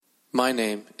My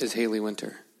name is Haley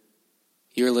Winter.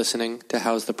 You're listening to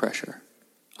How's the Pressure,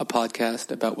 a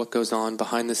podcast about what goes on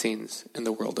behind the scenes in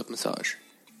the world of massage.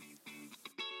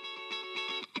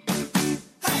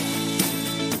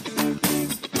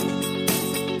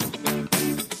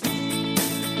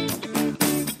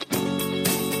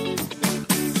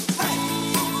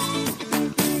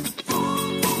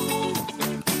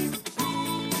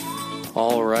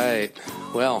 All right.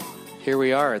 Well, here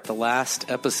we are at the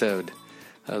last episode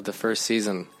of the first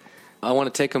season. I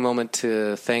want to take a moment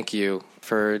to thank you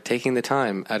for taking the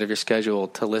time out of your schedule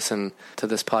to listen to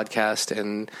this podcast,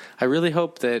 and I really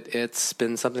hope that it's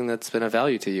been something that's been of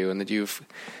value to you and that you've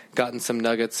gotten some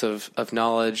nuggets of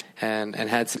knowledge and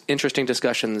had some interesting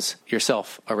discussions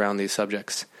yourself around these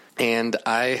subjects. And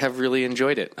I have really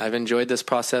enjoyed it. I've enjoyed this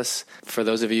process. For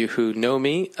those of you who know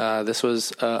me, this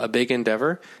was a big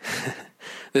endeavor.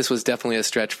 This was definitely a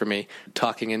stretch for me,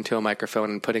 talking into a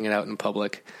microphone and putting it out in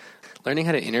public. Learning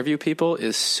how to interview people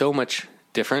is so much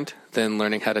different than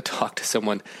learning how to talk to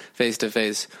someone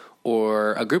face-to-face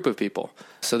or a group of people.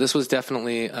 So this was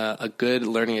definitely a good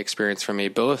learning experience for me,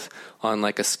 both on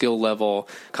like a skill level,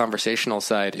 conversational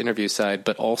side, interview side,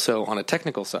 but also on a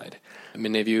technical side.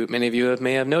 Many of you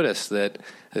may have noticed that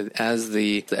as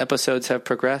the episodes have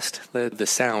progressed, the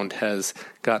sound has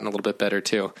gotten a little bit better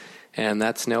too. And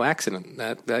that's no accident.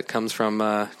 That comes from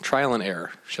trial and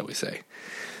error, shall we say.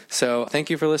 So thank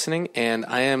you for listening, and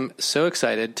I am so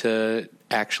excited to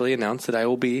actually announce that I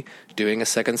will be doing a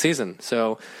second season.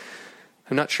 So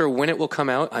I'm not sure when it will come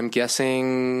out. I'm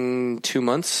guessing 2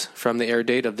 months from the air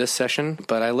date of this session,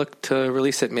 but I look to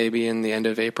release it maybe in the end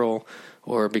of April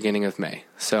or beginning of May.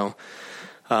 So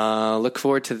look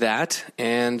forward to that.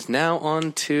 And now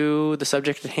on to the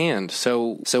subject at hand.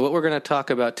 So what we're going to talk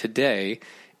about today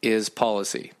is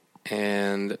policy,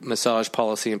 and massage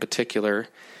policy in particular.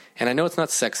 And I know it's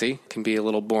not sexy, it can be a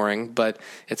little boring, but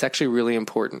it's actually really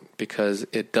important because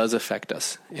it does affect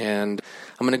us. And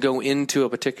I'm going to go into a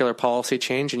particular policy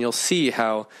change, and you'll see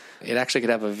how it actually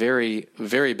could have a very,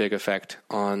 very big effect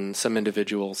on some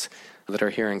individuals that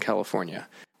are here in California.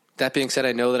 That being said,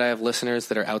 I know that I have listeners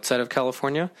that are outside of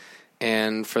California.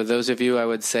 And for those of you, I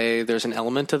would say there's an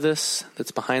element of this that's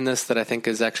behind this that I think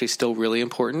is actually still really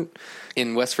important.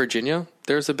 In West Virginia,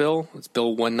 there's a bill. It's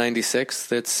Bill 196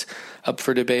 that's up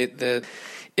for debate. That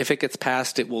if it gets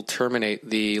passed, it will terminate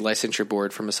the licensure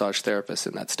board for massage therapists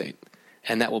in that state.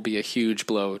 And that will be a huge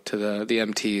blow to the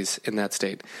MTs in that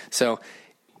state. So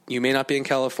you may not be in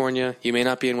California, you may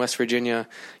not be in West Virginia,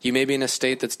 you may be in a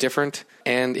state that's different,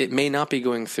 and it may not be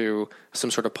going through some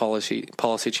sort of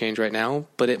policy change right now,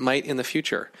 but it might in the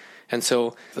future. And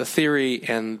so the theory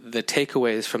and the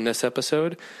takeaways from this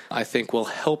episode, I think, will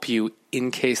help you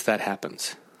in case that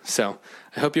happens. So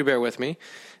I hope you bear with me.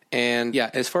 And yeah,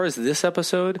 as far as this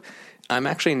episode, I'm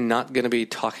actually not going to be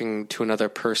talking to another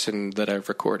person that I've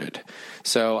recorded.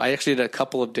 So I actually did a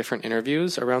couple of different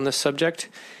interviews around this subject,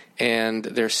 and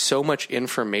there's so much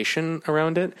information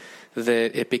around it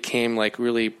that it became like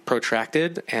really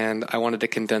protracted, and I wanted to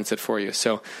condense it for you.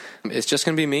 So it's just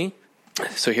going to be me.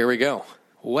 So here we go.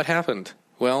 What happened?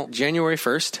 Well, January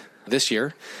 1st this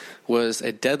year was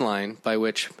a deadline by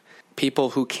which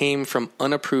people who came from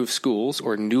unapproved schools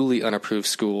or newly unapproved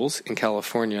schools in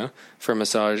California for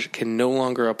massage can no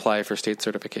longer apply for state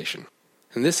certification.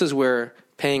 And this is where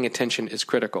paying attention is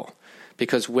critical,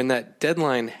 because when that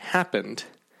deadline happened,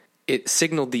 it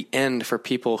signaled the end for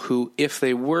people who, if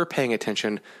they were paying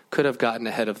attention, could have gotten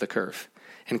ahead of the curve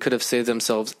and could have saved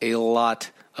themselves a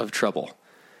lot of trouble.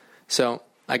 So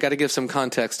I got to give some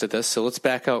context to this, so let's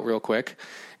back out real quick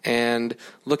and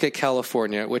look at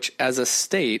California, which as a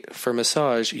state for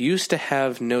massage used to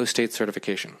have no state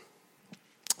certification.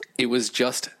 It was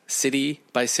just city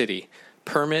by city,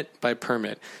 permit by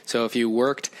permit. So if you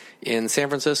worked in San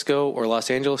Francisco or Los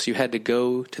Angeles, you had to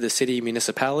go to the city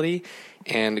municipality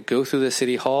and go through the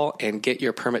city hall and get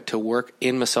your permit to work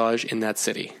in massage in that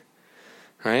city.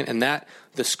 Right? And that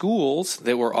the schools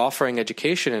that were offering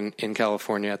education in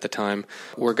California at the time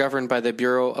were governed by the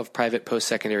Bureau of Private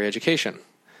Post-Secondary Education.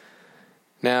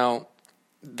 Now,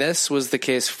 this was the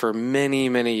case for many,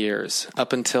 many years,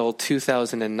 up until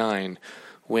 2009,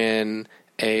 when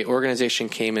an organization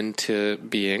came into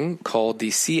being called the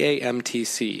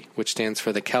CAMTC, which stands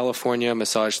for the California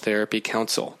Massage Therapy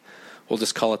Council. We'll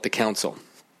just call it the Council.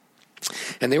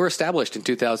 And they were established in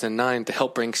 2009 to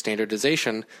help bring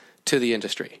standardization to the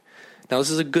industry. Now,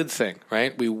 this is a good thing,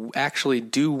 right? We actually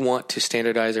do want to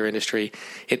standardize our industry.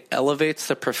 It elevates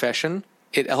the profession.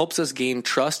 It helps us gain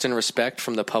trust and respect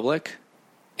from the public.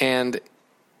 And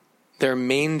their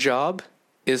main job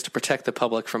is to protect the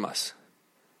public from us.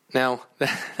 Now,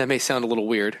 that may sound a little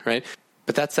weird, right?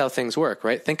 But that's how things work,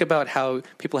 right? Think about how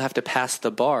people have to pass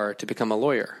the bar to become a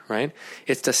lawyer, right?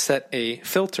 It's to set a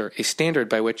filter, a standard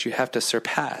by which you have to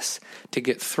surpass to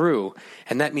get through.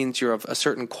 And that means you're of a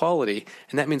certain quality,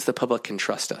 and that means the public can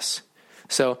trust us.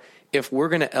 So if we're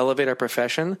going to elevate our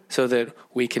profession so that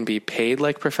we can be paid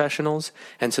like professionals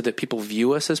and so that people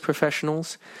view us as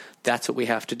professionals, that's what we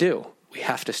have to do. We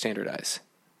have to standardize.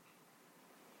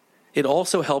 It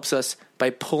also helps us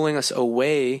by pulling us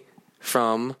away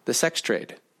from the sex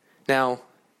trade. Now,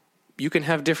 you can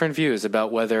have different views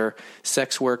about whether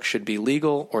sex work should be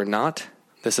legal or not.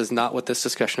 This is not what this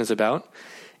discussion is about.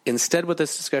 Instead, what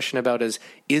this discussion about is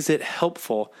it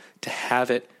helpful to have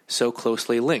it so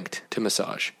closely linked to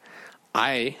massage?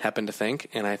 I happen to think,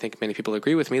 and I think many people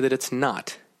agree with me, that it's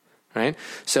not, right?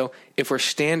 So if we're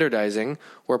standardizing,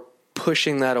 we're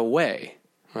pushing that away,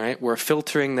 right? We're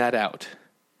filtering that out,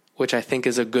 which I think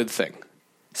is a good thing.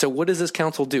 So what does this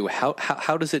council do?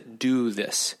 How does it do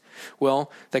this? Well,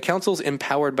 the council's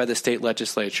empowered by the state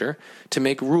legislature to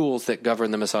make rules that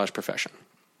govern the massage profession.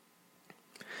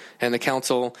 And the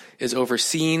council is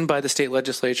overseen by the state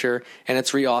legislature, and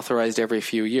it's reauthorized every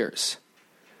few years.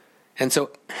 And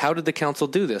so how did the council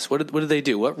do this? What did they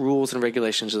do? What rules and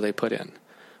regulations did they put in?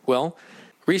 Well,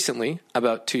 recently,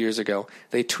 about 2 years ago,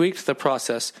 they tweaked the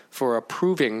process for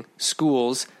approving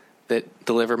schools that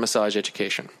deliver massage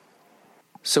education.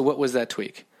 So what was that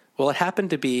tweak? Well, it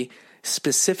happened to be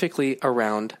specifically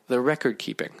around the record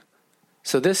keeping.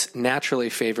 So this naturally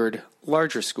favored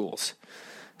larger schools.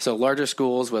 So larger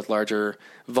schools with larger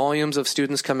volumes of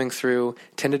students coming through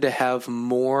tended to have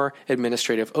more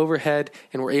administrative overhead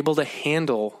and were able to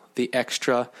handle the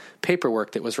extra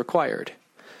paperwork that was required.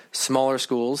 Smaller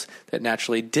schools that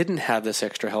naturally didn't have this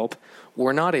extra help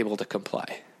were not able to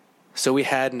comply. So we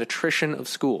had an attrition of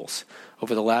schools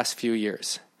over the last few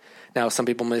years. Now, some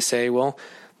people may say, well,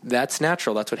 that's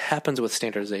natural. That's what happens with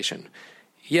standardization.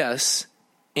 Yes,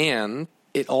 and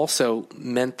it also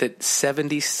meant that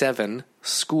 77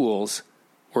 schools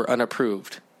were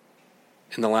unapproved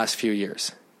in the last few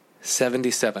years.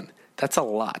 77. That's a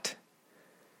lot.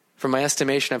 From my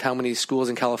estimation of how many schools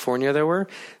in California there were,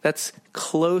 that's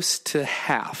close to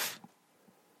half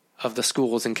of the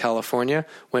schools in California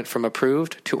went from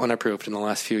approved to unapproved in the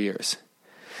last few years.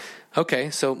 Okay,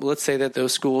 so let's say that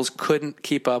those schools couldn't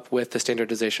keep up with the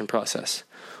standardization process.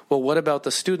 Well, what about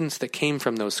the students that came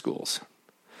from those schools?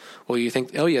 Well, you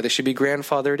think, oh yeah, they should be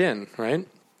grandfathered in, right?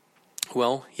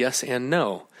 Well, yes and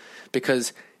no,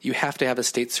 because you have to have a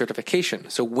state certification.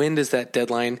 So when does that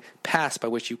deadline pass by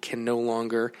which you can no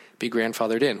longer be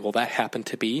grandfathered in? Well, that happened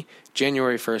to be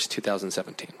January 1st,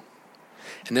 2017.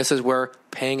 And this is where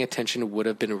paying attention would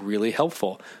have been really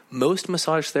helpful. Most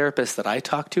massage therapists that I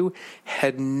talked to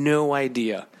had no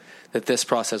idea that this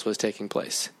process was taking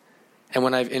place. And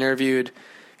when I've interviewed,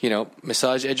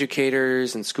 massage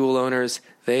educators and school owners,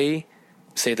 they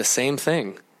say the same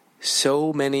thing.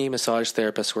 So many massage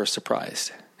therapists were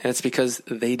surprised. And it's because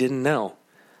they didn't know.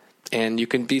 And you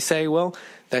can say, well,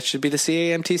 that should be the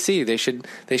CAMTC.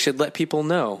 They should let people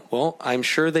know. Well, I'm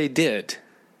sure they did.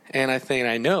 And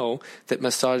I know that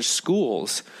massage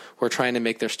schools were trying to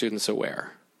make their students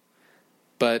aware.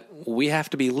 But we have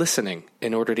to be listening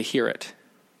in order to hear it.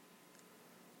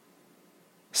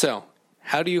 So,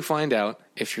 how do you find out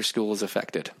if your school is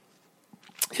affected?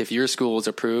 If your school is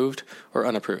approved or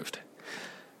unapproved?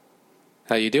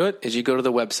 How you do it is you go to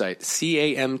the website,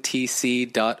 camtc.org.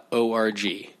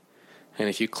 And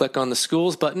if you click on the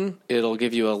schools button, it'll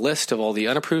give you a list of all the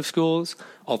unapproved schools,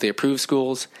 all the approved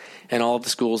schools, and all of the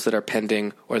schools that are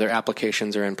pending or their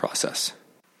applications are in process.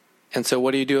 And so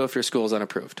what do you do if your school is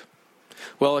unapproved?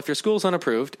 Well, if your school is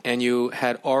unapproved and you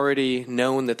had already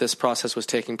known that this process was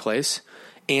taking place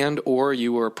and or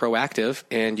you were proactive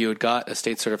and you had got a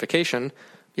state certification,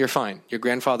 you're fine. You're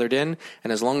grandfathered in,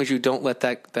 and as long as you don't let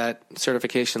that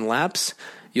certification lapse,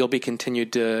 you'll be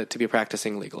continued to be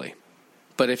practicing legally.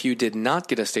 But if you did not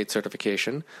get a state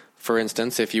certification, for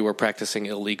instance, if you were practicing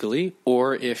illegally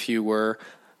or if you were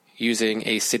using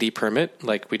a city permit,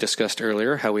 like we discussed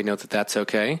earlier, how we know that that's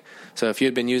okay. So if you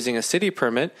had been using a city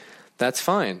permit, that's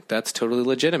fine. That's totally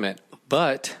legitimate.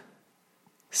 But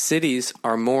cities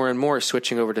are more and more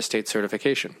switching over to state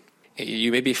certification.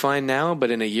 You may be fine now, but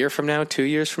in a year from now, 2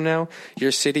 years from now,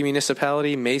 your city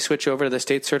municipality may switch over to the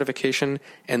state certification,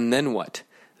 and then what?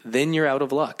 Then you're out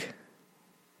of luck.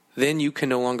 Then you can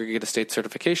no longer get a state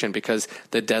certification because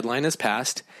the deadline is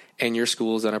passed and your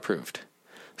school is unapproved.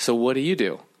 So what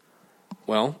do?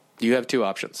 Well, you have two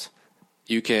options.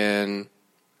 You can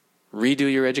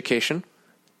redo your education,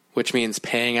 which means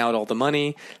paying out all the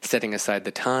money, setting aside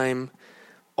the time,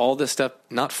 all this stuff,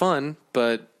 not fun,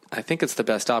 but I think it's the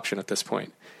best option at this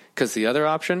point. because the other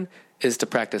option is to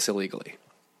practice illegally.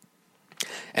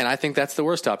 And I think that's the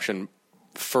worst option.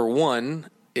 For one,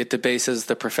 it debases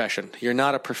the profession. You're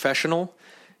not a professional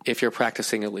if you're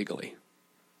practicing illegally,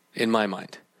 in my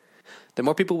mind. The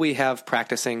more people we have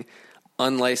practicing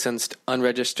unlicensed,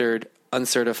 unregistered,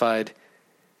 uncertified,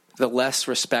 the less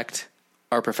respect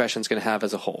our profession's going to have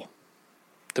as a whole.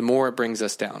 The more it brings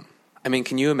us down. I mean,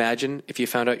 can you imagine if you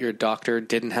found out your doctor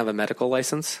didn't have a medical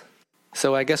license?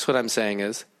 So I guess what I'm saying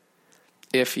is,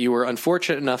 if you were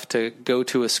unfortunate enough to go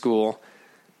to a school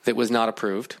that was not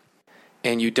approved,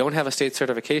 and you don't have a state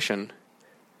certification,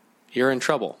 you're in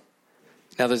trouble.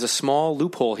 Now, there's a small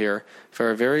loophole here for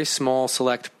a very small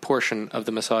select portion of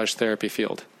the massage therapy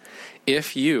field.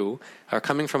 If you are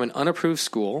coming from an unapproved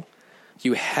school,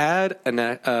 you had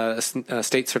a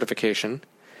state certification,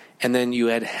 and then you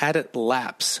had it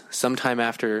lapse sometime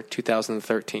after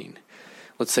 2013.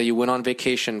 Let's say you went on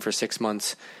vacation for 6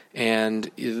 months, and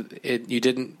you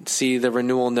didn't see the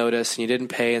renewal notice, and you didn't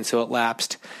pay, and so it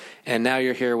lapsed. And now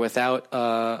you're here without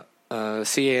a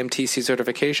CAMTC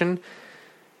certification.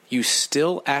 You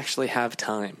still actually have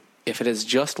time. If it has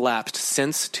just lapsed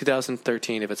since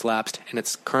 2013, if it's lapsed and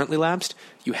it's currently lapsed,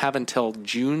 you have until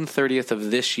June 30th of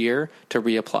this year to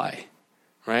reapply,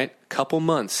 right? Couple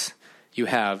months you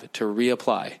have to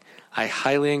reapply. I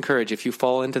highly encourage, if you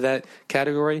fall into that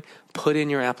category, put in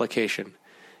your application.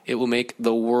 It will make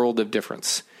the world of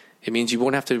difference. It means you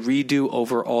won't have to redo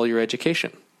over all your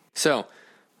education. So,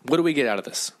 what do we get out of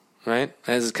this, right?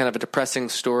 This is kind of a depressing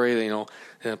story,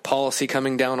 policy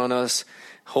coming down on us,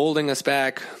 holding us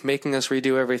back, making us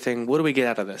redo everything. What do we get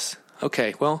out of this?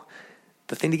 Okay, well,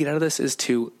 the thing to get out of this is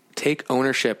to take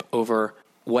ownership over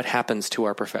what happens to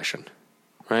our profession,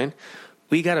 right?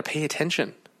 We got to pay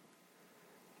attention.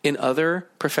 In other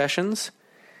professions,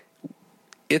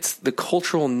 it's the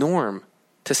cultural norm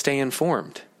to stay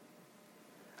informed.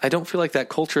 I don't feel like that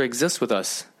culture exists with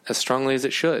us as strongly as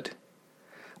it should.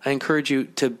 I encourage you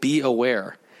to be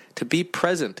aware, to be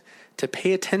present, to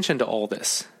pay attention to all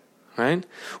this, right?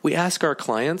 We ask our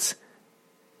clients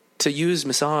to use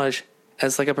massage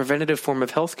as like a preventative form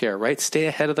of healthcare, right? Stay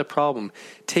ahead of the problem.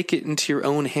 Take it into your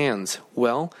own hands.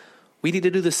 Well, we need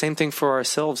to do the same thing for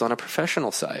ourselves on a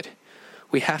professional side.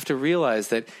 We have to realize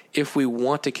that if we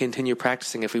want to continue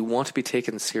practicing, if we want to be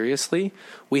taken seriously,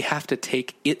 we have to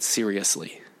take it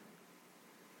seriously.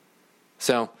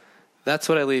 So that's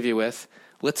what I leave you with.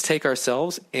 Let's take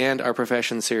ourselves and our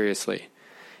profession seriously.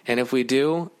 And if we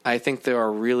do, I think there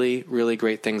are really, really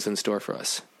great things in store for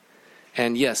us.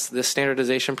 And yes, this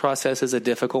standardization process is a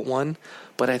difficult one,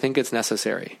 but I think it's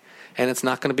necessary. And it's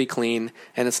not going to be clean,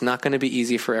 and it's not going to be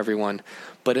easy for everyone,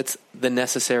 but it's the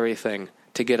necessary thing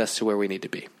to get us to where we need to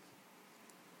be.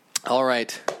 All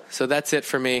right, so that's it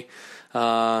for me.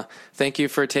 Thank you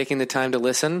for taking the time to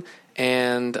listen,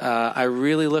 and I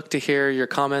really look to hear your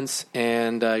comments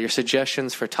and your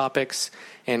suggestions for topics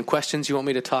and questions you want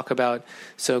me to talk about.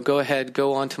 So go ahead,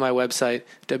 go onto my website,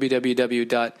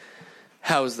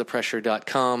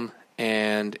 www.howsthepressure.com,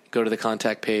 and go to the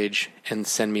contact page and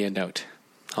send me a note.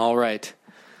 All right.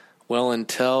 Well,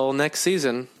 until next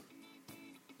season,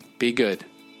 be good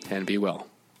and be well.